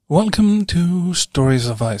Welcome to Stories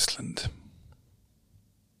of Iceland.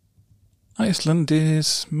 Iceland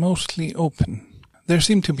is mostly open. There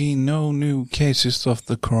seem to be no new cases of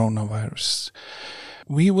the coronavirus.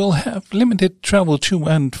 We will have limited travel to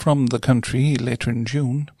and from the country later in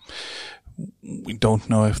June. We don't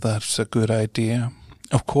know if that's a good idea.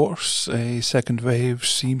 Of course, a second wave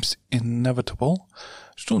seems inevitable,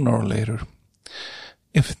 sooner or later,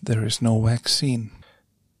 if there is no vaccine.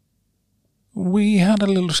 We had a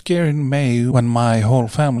little scare in May when my whole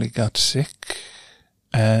family got sick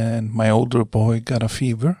and my older boy got a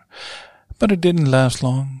fever, but it didn't last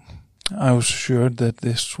long. I was assured that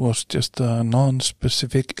this was just a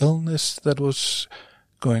non-specific illness that was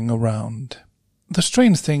going around. The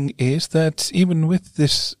strange thing is that even with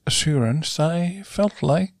this assurance, I felt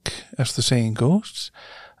like, as the saying goes,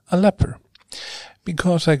 a leper,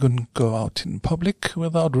 because I couldn't go out in public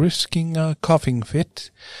without risking a coughing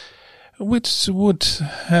fit, which would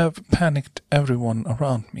have panicked everyone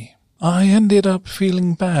around me. I ended up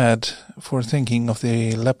feeling bad for thinking of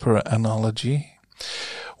the leper analogy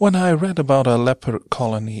when I read about a leper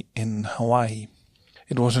colony in Hawaii.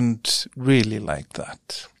 It wasn't really like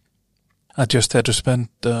that. I just had to spend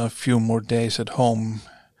a few more days at home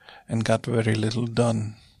and got very little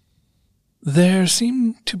done. There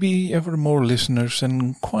seem to be ever more listeners,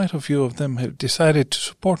 and quite a few of them have decided to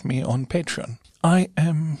support me on Patreon. I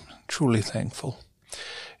am truly thankful.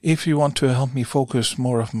 If you want to help me focus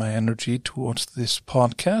more of my energy towards this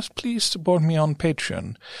podcast, please support me on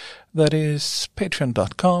Patreon. That is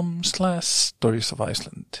patreon.com/Stories of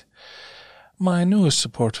Iceland. My newest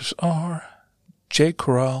supporters are Jay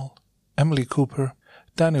Corral, Emily Cooper,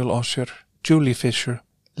 Daniel Osher, Julie Fisher,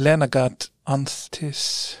 Lena Gatt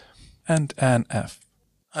Anthtis, and Anne F.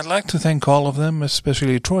 I'd like to thank all of them,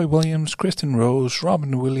 especially Troy Williams, Kristen Rose,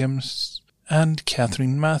 Robin Williams, and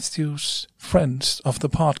Catherine Matthews, friends of the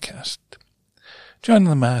podcast. Join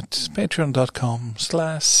them at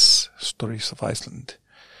patreon.com/Stories of Iceland.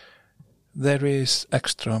 There is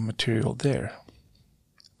extra material there.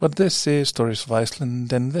 But this is Stories of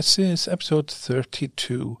Iceland, and this is episode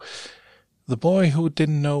 32, The Boy Who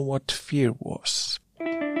Didn't Know What Fear Was.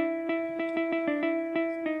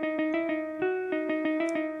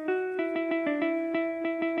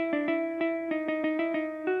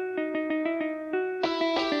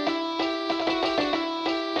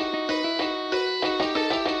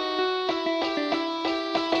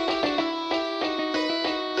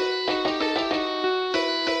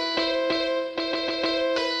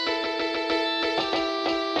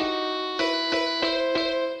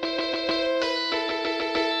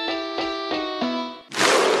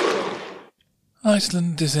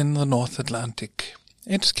 Iceland is in the North Atlantic.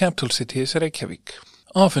 Its capital city is Reykjavik.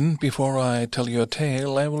 Often, before I tell you a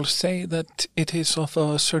tale, I will say that it is of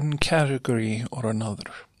a certain category or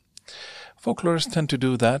another. Folklorists tend to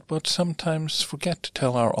do that, but sometimes forget to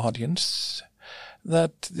tell our audience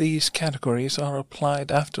that these categories are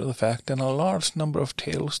applied after the fact, and a large number of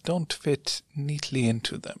tales don't fit neatly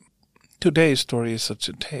into them. Today's story is such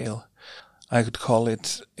a tale. I could call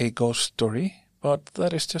it a ghost story, but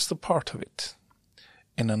that is just a part of it.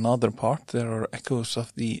 In another part, there are echoes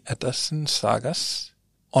of the Edda's sagas.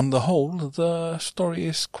 On the whole, the story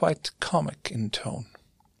is quite comic in tone.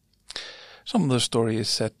 Some of the story is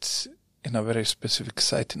set in a very specific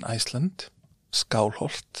site in Iceland,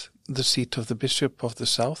 Skálholt, the seat of the Bishop of the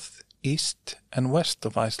South, East, and West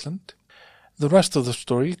of Iceland. The rest of the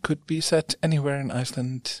story could be set anywhere in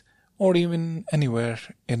Iceland, or even anywhere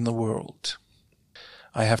in the world.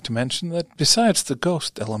 I have to mention that besides the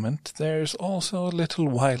ghost element, there is also a little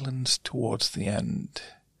violence towards the end,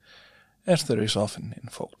 as there is often in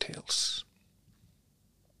folk tales.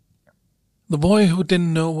 The Boy Who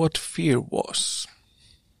Didn't Know What Fear Was.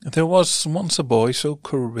 There was once a boy so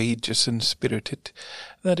courageous and spirited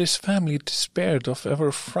that his family despaired of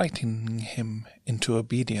ever frightening him into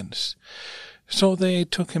obedience, so they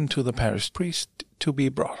took him to the parish priest to be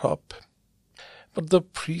brought up. But the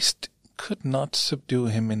priest could not subdue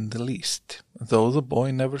him in the least, though the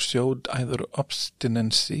boy never showed either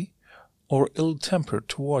obstinacy or ill temper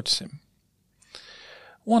towards him.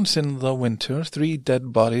 Once in the winter, 3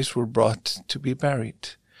 dead bodies were brought to be buried,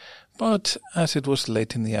 but as it was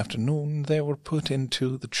late in the afternoon, they were put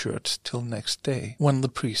into the church till next day, when the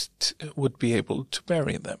priest would be able to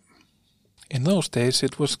bury them. In those days,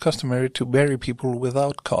 it was customary to bury people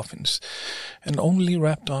without coffins, and only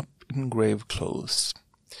wrapped up in grave clothes.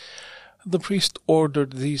 The priest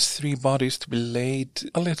ordered these 3 bodies to be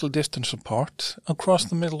laid a little distance apart, across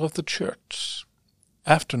the middle of the church.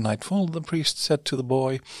 After nightfall, the priest said to the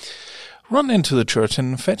boy, "Run into the church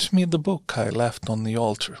and fetch me the book I left on the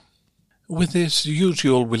altar." With his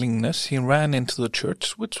usual willingness, he ran into the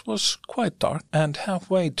church, which was quite dark, and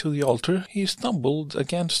halfway to the altar he stumbled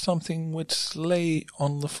against something which lay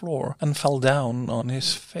on the floor and fell down on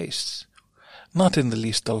his face. Not in the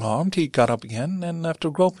least alarmed, he got up again, and after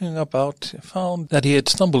groping about, found that he had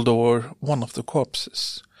stumbled over one of the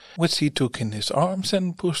corpses, which he took in his arms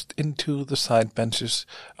and pushed into the side benches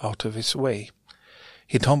out of his way.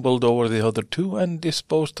 He tumbled over the other two and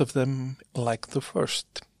disposed of them like the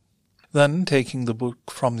first. Then, taking the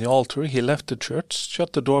book from the altar, he left the church,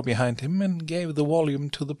 shut the door behind him, and gave the volume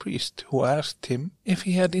to the priest, who asked him if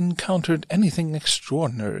he had encountered anything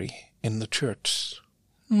extraordinary in the church.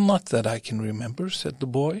 "Not that I can remember," said the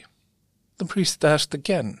boy. The priest asked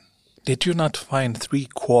again, "Did you not find 3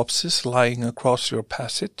 corpses lying across your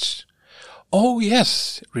passage?" "Oh,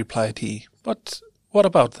 yes," replied he, "but what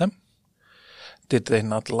about them?" "Did they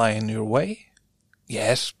not lie in your way?"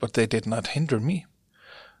 "Yes, but they did not hinder me."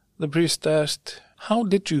 The priest asked, "How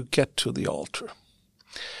did you get to the altar?"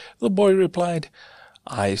 The boy replied,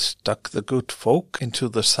 "I stuck the good folk into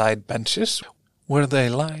the side benches, where they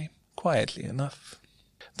lie quietly enough."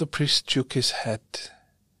 The priest shook his head,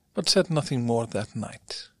 but said nothing more that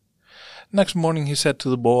night. Next morning he said to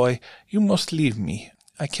the boy, "You must leave me.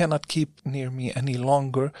 I cannot keep near me any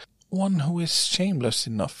longer one who is shameless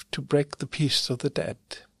enough to break the peace of the dead."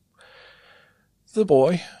 The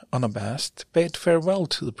boy, unabashed, bade farewell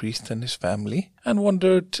to the priest and his family, and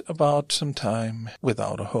wandered about some time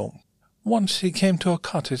without a home. Once he came to a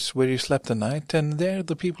cottage where he slept the night, and there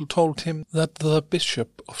the people told him that the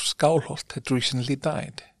bishop of Skálholt had recently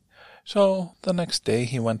died. So the next day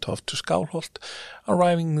he went off to Skálholt,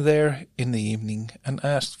 arriving there in the evening, and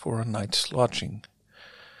asked for a night's lodging.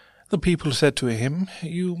 The people said to him,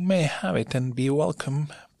 "You may have it and be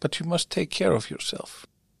welcome, but you must take care of yourself."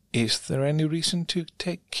 "Is there any reason to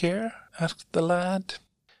take care?" asked the lad.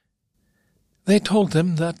 They told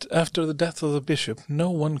him that after the death of the bishop no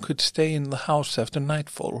one could stay in the house after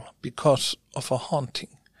nightfall because of a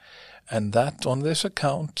haunting, and that on this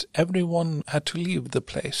account everyone had to leave the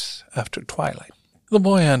place after twilight. The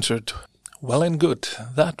boy answered, "Well and good,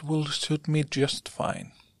 that will suit me just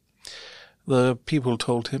fine." The people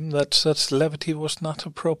told him that such levity was not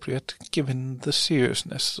appropriate given the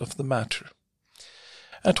seriousness of the matter.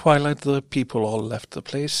 At twilight the people all left the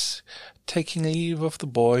place, taking leave of the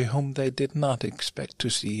boy whom they did not expect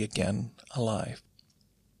to see again alive.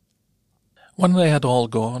 When they had all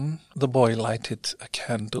gone, the boy lighted a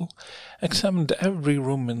candle, examined every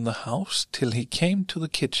room in the house till he came to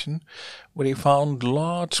the kitchen, where he found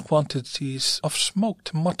large quantities of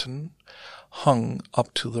smoked mutton hung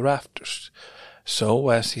up to the rafters. So,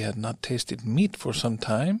 as he had not tasted meat for some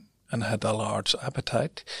time, and had a large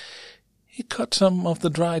appetite, he cut some of the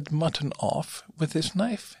dried mutton off with his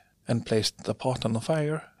knife, and placed the pot on the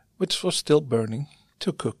fire, which was still burning,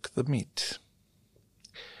 to cook the meat.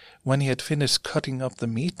 When he had finished cutting up the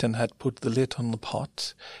meat and had put the lid on the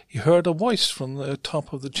pot, he heard a voice from the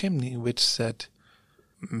top of the chimney which said,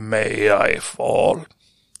 "May I fall?"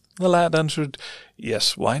 The lad answered,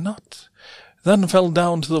 "Yes, why not?" Then fell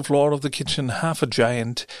down to the floor of the kitchen half a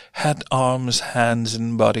giant, had arms, hands,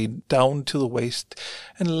 and body down to the waist,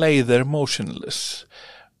 and lay there motionless.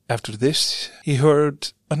 After this he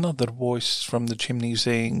heard another voice from the chimney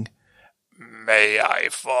saying, "May I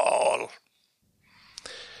fall?"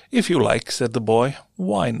 "If you like," said the boy,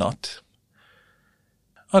 "why not?"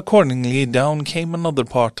 Accordingly down came another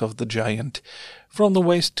part of the giant, from the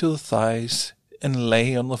waist to the thighs, and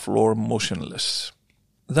lay on the floor motionless.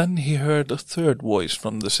 Then he heard a third voice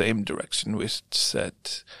from the same direction, which said,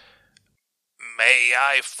 "May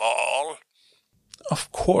I fall?"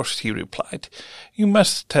 "Of course," he replied. "You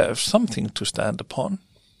must have something to stand upon."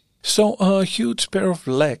 So a huge pair of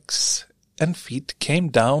legs and feet came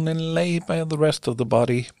down and lay by the rest of the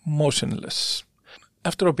body motionless.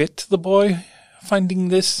 After a bit, the boy, finding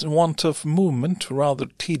this want of movement rather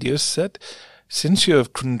tedious, said, "Since you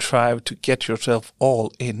have contrived to get yourself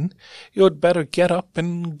all in, you had better get up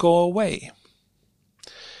and go away."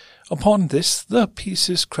 Upon this the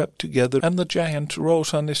pieces crept together, and the giant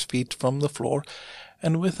rose on his feet from the floor,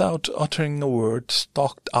 and without uttering a word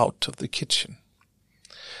stalked out of the kitchen.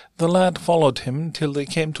 The lad followed him till they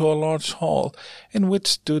came to a large hall, in which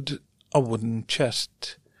stood a wooden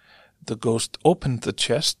chest. The ghost opened the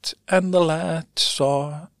chest, and the lad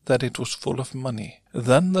saw that it was full of money.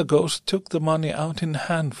 Then the ghost took the money out in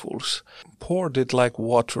handfuls, poured it like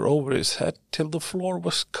water over his head till the floor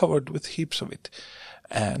was covered with heaps of it,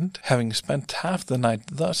 and, having spent half the night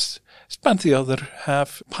thus, spent the other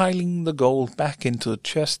half piling the gold back into the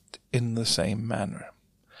chest in the same manner.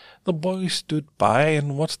 The boy stood by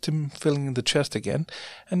and watched him filling the chest again,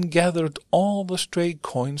 and gathered all the stray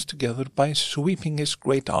coins together by sweeping his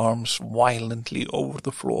great arms violently over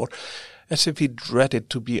the floor, as if he dreaded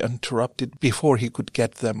to be interrupted before he could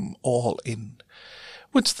get them all in,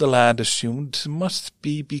 which the lad assumed must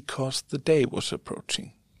be because the day was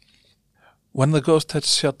approaching. When the ghost had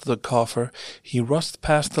shut the coffer, he rushed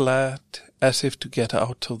past the lad as if to get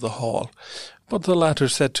out of the hall, but the latter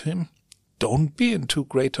said to him, "Don't be in too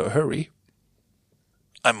great a hurry."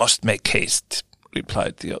 "I must make haste,"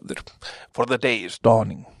 replied the other, "for the day is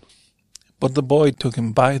dawning." But the boy took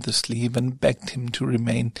him by the sleeve and begged him to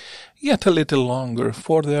remain yet a little longer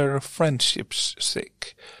for their friendship's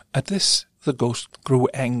sake. At this the ghost grew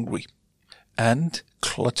angry, and,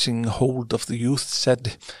 clutching hold of the youth,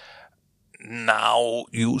 said, "Now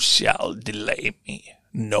you shall delay me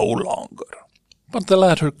no longer." But the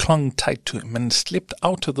latter clung tight to him and slipped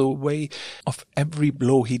out of the way of every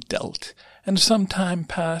blow he dealt, and some time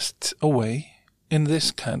passed away in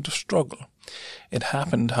this kind of struggle. It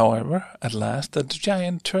happened, however, at last that the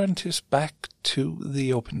giant turned his back to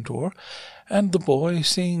the open door, and the boy,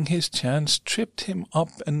 seeing his chance, tripped him up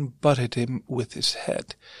and butted him with his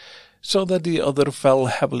head, so that the other fell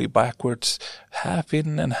heavily backwards, half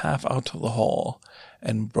in and half out of the hall,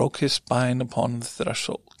 and broke his spine upon the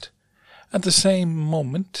threshold. At the same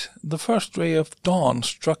moment, the first ray of dawn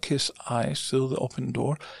struck his eyes through the open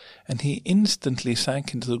door, and he instantly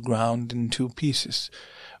sank into the ground in 2 pieces,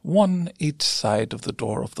 one each side of the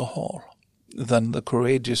door of the hall. Then the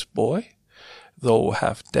courageous boy, though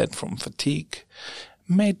half dead from fatigue,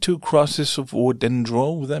 made 2 crosses of wood and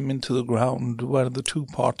drove them into the ground where the 2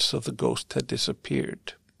 parts of the ghost had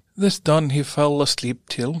disappeared. This done, he fell asleep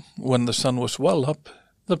till, when the sun was well up,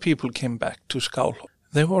 the people came back to Skálholt.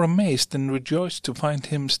 They were amazed and rejoiced to find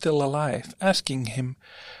him still alive, asking him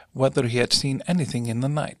whether he had seen anything in the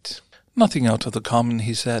night. Nothing out of the common,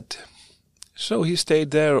 he said. So he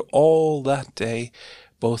stayed there all that day,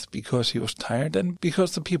 both because he was tired and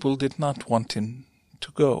because the people did not want him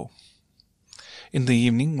to go. In the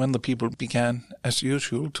evening, when the people began, as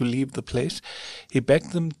usual, to leave the place, he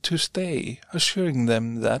begged them to stay, assuring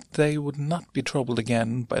them that they would not be troubled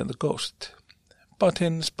again by the ghost. But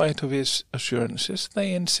in spite of his assurances,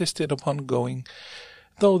 they insisted upon going,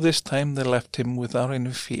 though this time they left him without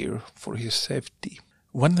any fear for his safety.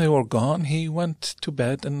 When they were gone, he went to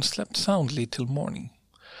bed and slept soundly till morning.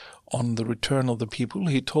 On the return of the people,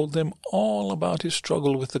 he told them all about his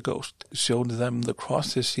struggle with the ghost, showed them the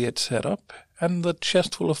crosses he had set up, and the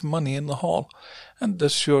chest full of money in the hall, and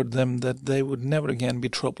assured them that they would never again be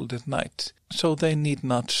troubled at night, so they need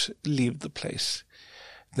not leave the place.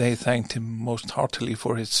 They thanked him most heartily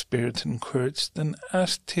for his spirit and courage, then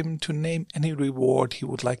asked him to name any reward he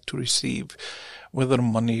would like to receive, whether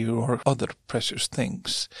money or other precious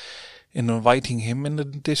things, inviting him in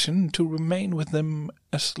addition to remain with them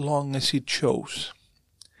as long as he chose.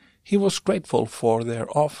 He was grateful for their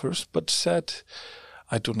offers, but said,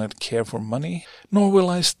 "I do not care for money, nor will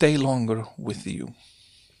I stay longer with you."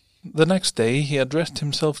 The next day he addressed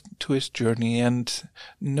himself to his journey, and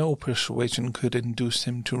no persuasion could induce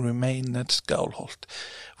him to remain at Skálholt,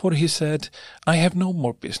 for he said, "I have no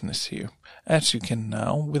more business here, as you can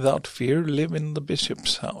now, without fear, live in the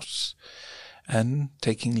bishop's house." And,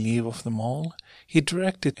 taking leave of them all, he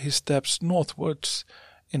directed his steps northwards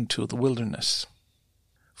into the wilderness.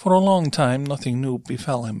 For a long time nothing new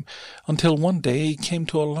befell him, until one day he came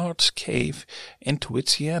to a large cave, into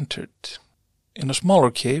which he entered. In a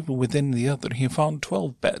smaller cave within the other he found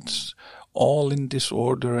 12 beds, all in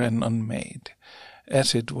disorder and unmade.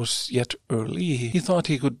 As it was yet early, he thought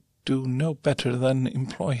he could do no better than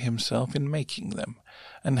employ himself in making them,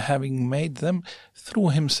 and having made them, threw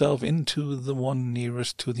himself into the one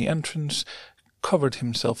nearest to the entrance, covered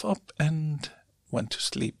himself up, and went to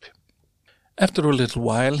sleep. After a little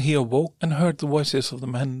while he awoke and heard the voices of the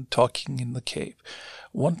men talking in the cave,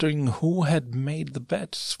 wondering who had made the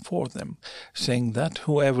beds for them, saying that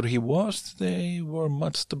whoever he was, they were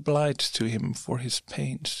much obliged to him for his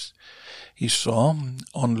pains. He saw,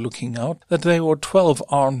 on looking out, that they were 12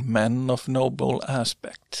 armed men of noble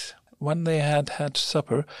aspect. When they had had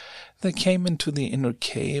supper, they came into the inner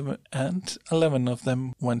cave, and 11 of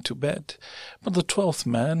them went to bed. But the 12th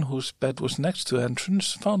man, whose bed was next to the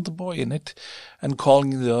entrance, found the boy in it, and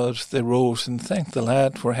calling the others, they rose and thanked the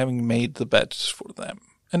lad for having made the beds for them,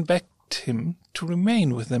 and begged him to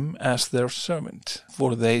remain with them as their servant,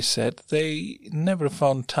 for they said they never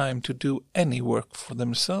found time to do any work for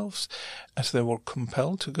themselves, as they were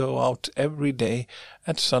compelled to go out every day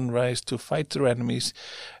at sunrise to fight their enemies,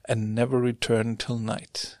 and never return till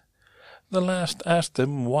night. The last asked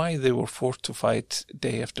them why they were forced to fight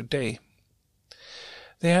day after day.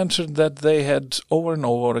 They answered that they had over and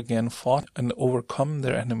over again fought and overcome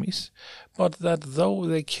their enemies, but that though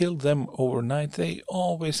they killed them overnight, they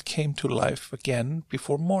always came to life again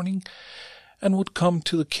before morning, and would come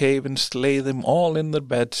to the cave and slay them all in their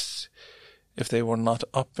beds, if they were not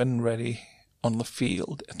up and ready on the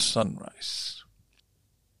field at sunrise.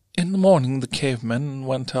 In the morning the cavemen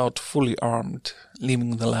went out fully armed,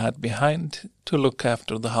 leaving the lad behind to look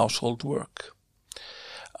after the household work.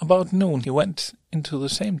 About noon he went into the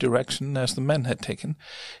same direction as the men had taken,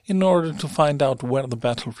 in order to find out where the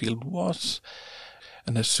battlefield was,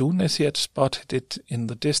 and as soon as he had spotted it in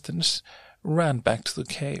the distance, ran back to the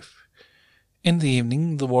cave. In the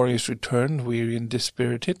evening the warriors returned, weary and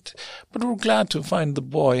dispirited, but were glad to find the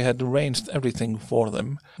boy had arranged everything for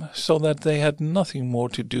them, so that they had nothing more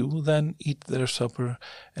to do than eat their supper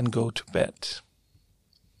and go to bed.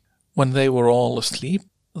 When they were all asleep,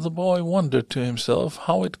 the boy wondered to himself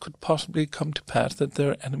how it could possibly come to pass that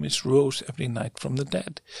their enemies rose every night from the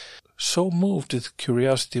dead. So moved with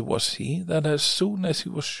curiosity was he, that as soon as he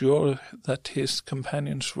was sure that his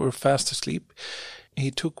companions were fast asleep, he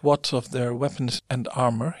took what of their weapons and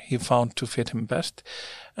armor he found to fit him best,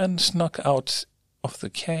 and snuck out of the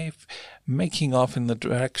cave, making off in the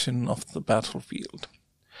direction of the battlefield.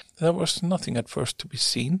 There was nothing at first to be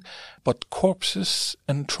seen but corpses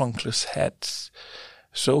and trunkless heads,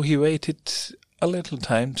 so he waited a little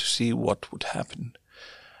time to see what would happen.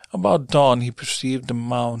 About dawn he perceived a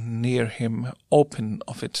mound near him open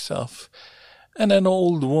of itself, and an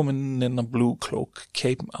old woman in a blue cloak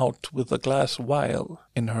came out with a glass vial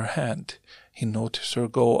in her hand. He noticed her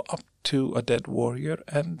go up to a dead warrior,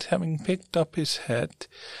 and having picked up his head,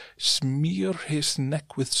 smear his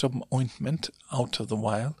neck with some ointment out of the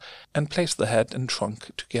vial, and place the head and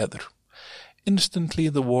trunk together. Instantly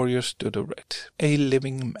the warrior stood erect, a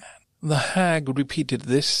living man. The hag repeated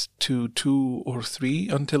this to 2 or 3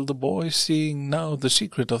 until the boy, seeing now the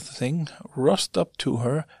secret of the thing, rushed up to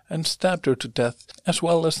her and stabbed her to death, as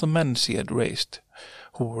well as the men she had raised,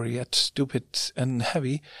 who were yet stupid and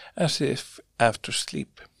heavy, as if after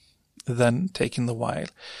sleep. Then, taking the vial,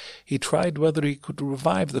 he tried whether he could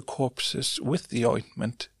revive the corpses with the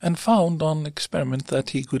ointment, and found on experiment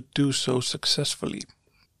that he could do so successfully.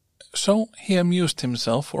 So he amused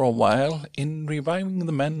himself for a while in reviving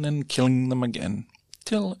the men and killing them again,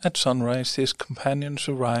 till at sunrise his companions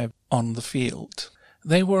arrived on the field.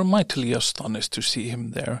 They were mightily astonished to see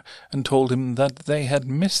him there, and told him that they had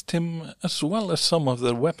missed him as well as some of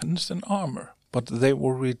their weapons and armor, but they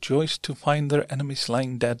were rejoiced to find their enemies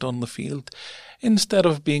lying dead on the field, instead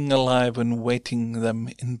of being alive and waiting them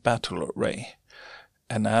in battle array,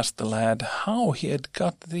 and asked the lad how he had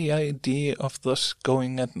got the idea of thus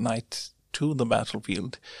going at night to the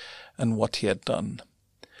battlefield, and what he had done.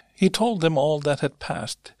 He told them all that had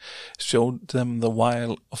passed, showed them the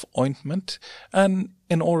vial of ointment, and,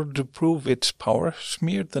 in order to prove its power,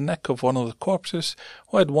 smeared the neck of one of the corpses,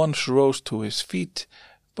 who at once rose to his feet,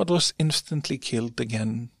 but was instantly killed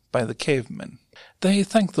again by the cavemen. They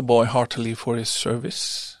thanked the boy heartily for his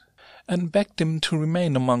service, and begged him to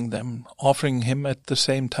remain among them, offering him at the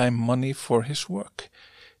same time money for his work.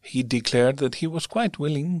 He declared that he was quite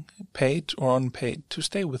willing, paid or unpaid, to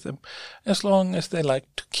stay with them, as long as they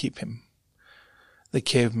liked to keep him. The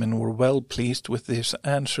cavemen were well pleased with his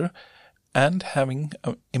answer, and, having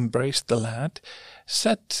embraced the lad,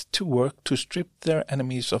 set to work to strip their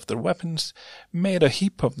enemies of their weapons, made a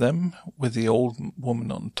heap of them, with the old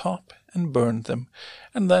woman on top, and burned them,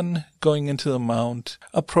 and then, going into the mound,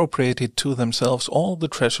 appropriated to themselves all the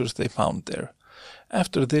treasures they found there.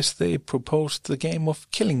 After this they proposed the game of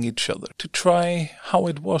killing each other, to try how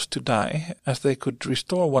it was to die, as they could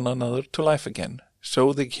restore one another to life again.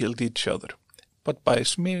 So they killed each other, but by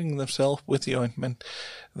smearing themselves with the ointment,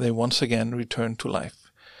 they once again returned to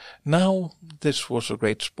life. Now this was a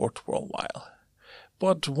great sport for a while.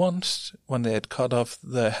 But once, when they had cut off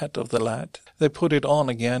the head of the lad, they put it on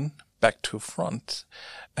again, back to front,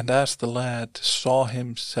 and as the lad saw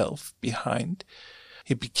himself behind,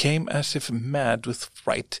 he became as if mad with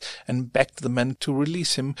fright, and begged the men to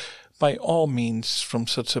release him by all means from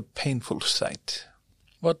such a painful sight.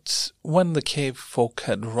 But when the cave folk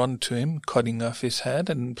had run to him, cutting off his head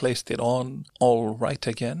and placed it on all right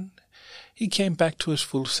again, he came back to his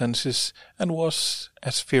full senses, and was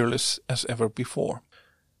as fearless as ever before.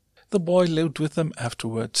 The boy lived with them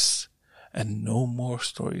afterwards, and no more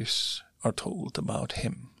stories are told about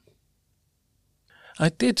him. I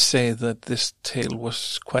did say that this tale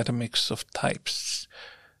was quite a mix of types.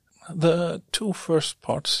 The two first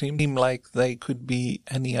parts seem like they could be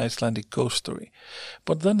any Icelandic ghost story,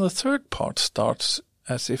 but then the third part starts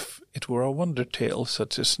as if it were a wonder tale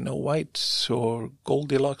such as Snow White or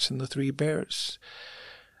Goldilocks and the Three Bears.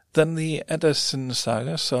 Then the Edison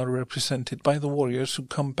sagas are represented by the warriors who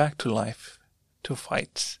come back to life to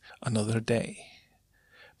fight another day.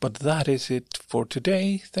 But that is it for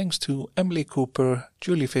today, thanks to Emily Cooper,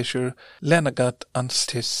 Julie Fisher, Lena Gatt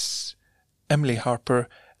Anstis, Emily Harper,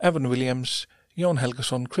 Evan Williams, Jon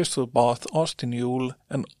Helgason, Crystal Bath, Austin Yule,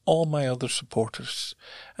 and all my other supporters.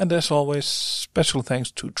 And as always, special thanks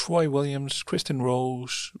to Troy Williams, Kristen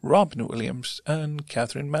Rose, Robin Williams, and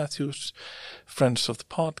Catherine Matthews, friends of the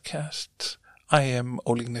podcast. I am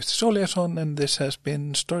Ole Gneisti Soliasson, and this has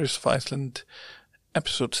been Stories of Iceland,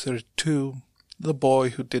 episode 32, The Boy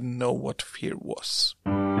Who Didn't Know What Fear Was.